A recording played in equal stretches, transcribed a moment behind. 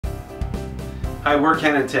Hi, we're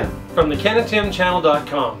Ken and Tim. From the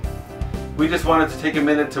KenandTimChannel.com. We just wanted to take a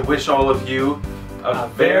minute to wish all of you a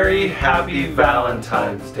very happy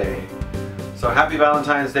Valentine's Day. So happy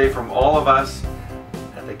Valentine's Day from all of us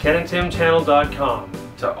At the KenandTimChannel.com.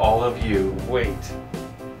 to all of you. Wait.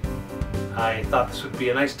 I thought this would be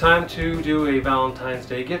a nice time to do a Valentine's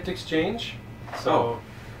Day gift exchange. So,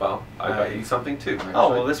 Well, I got you something too. Actually. oh,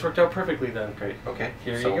 well, this worked out perfectly then. Great. Okay.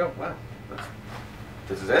 Here you So, go. Wow.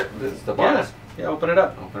 This is it? This is the box? Yeah, open it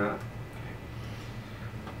up. Open it up.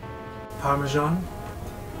 Parmesan?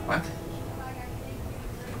 What?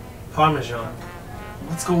 Parmesan.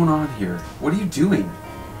 What's going on here? What are you doing?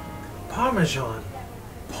 Parmesan.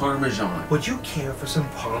 Parmesan. Would you care for some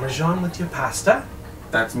Parmesan with your pasta?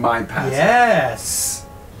 That's my pasta. Yes.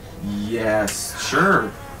 Yes, sure.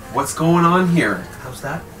 What's going on here? How's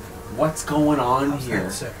that? What's going on How's here?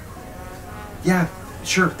 that, sir? Yeah,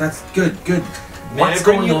 sure. That's good. Good. May What's I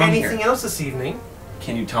bring going you on anything here? else this evening?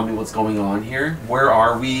 Can you tell me what's going on here? Where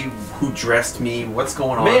are we? Who dressed me? What's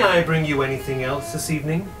going on? May I bring you anything else this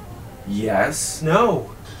evening? Yes.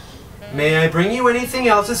 No. May I bring you anything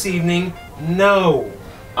else this evening? No.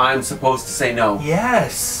 I'm supposed to say no.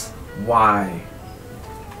 Yes. Why?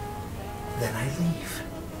 Then I leave.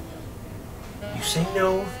 You say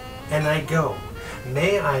no, and I go.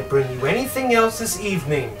 May I bring you anything else this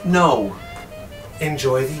evening? No.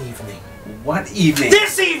 Enjoy the evening. What evening?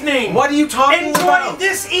 This evening! What are you talking Enjoy about?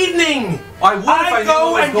 this evening! I would if I knew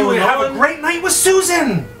go what was and you going have on. a great night with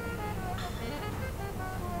Susan!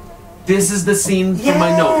 This is the scene from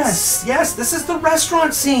my notes. Yes, this is the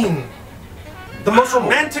restaurant scene. The most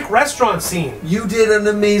romantic restaurant scene. You did an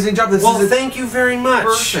amazing job. This Well, is thank you very much.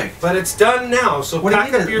 Perfect. But it's done now, so What do you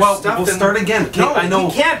pack mean? up your Well, stuff we'll and start again. Okay, No, I know.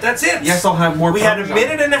 we can't. That's it. Yes, I'll have more We had a Parmesan.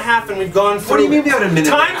 minute and a half and we've gone through. What do you mean we had a minute and a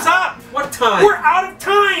Time's half? up. What time? We're out of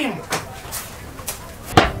time.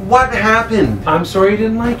 What happened? I'm sorry you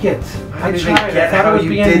didn't like it. I didn't tried. get I thought how it would you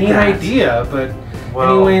be a did neat that. idea, but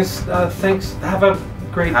Well- anyways, thanks. Have a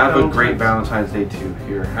great Valentine's Day too.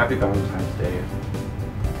 Here, happy Valentine's Day.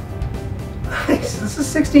 Nice. This is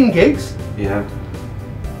 16 gigs. Yeah,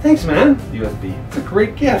 Thanks, man. USB. It's a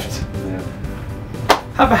great gift. Yeah.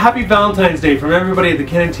 Have a happy Valentine's Day from everybody at the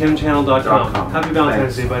KenandTimChannel.com. .com. Happy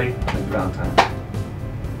Valentine's Thanks. Day, buddy. Happy Valentine's.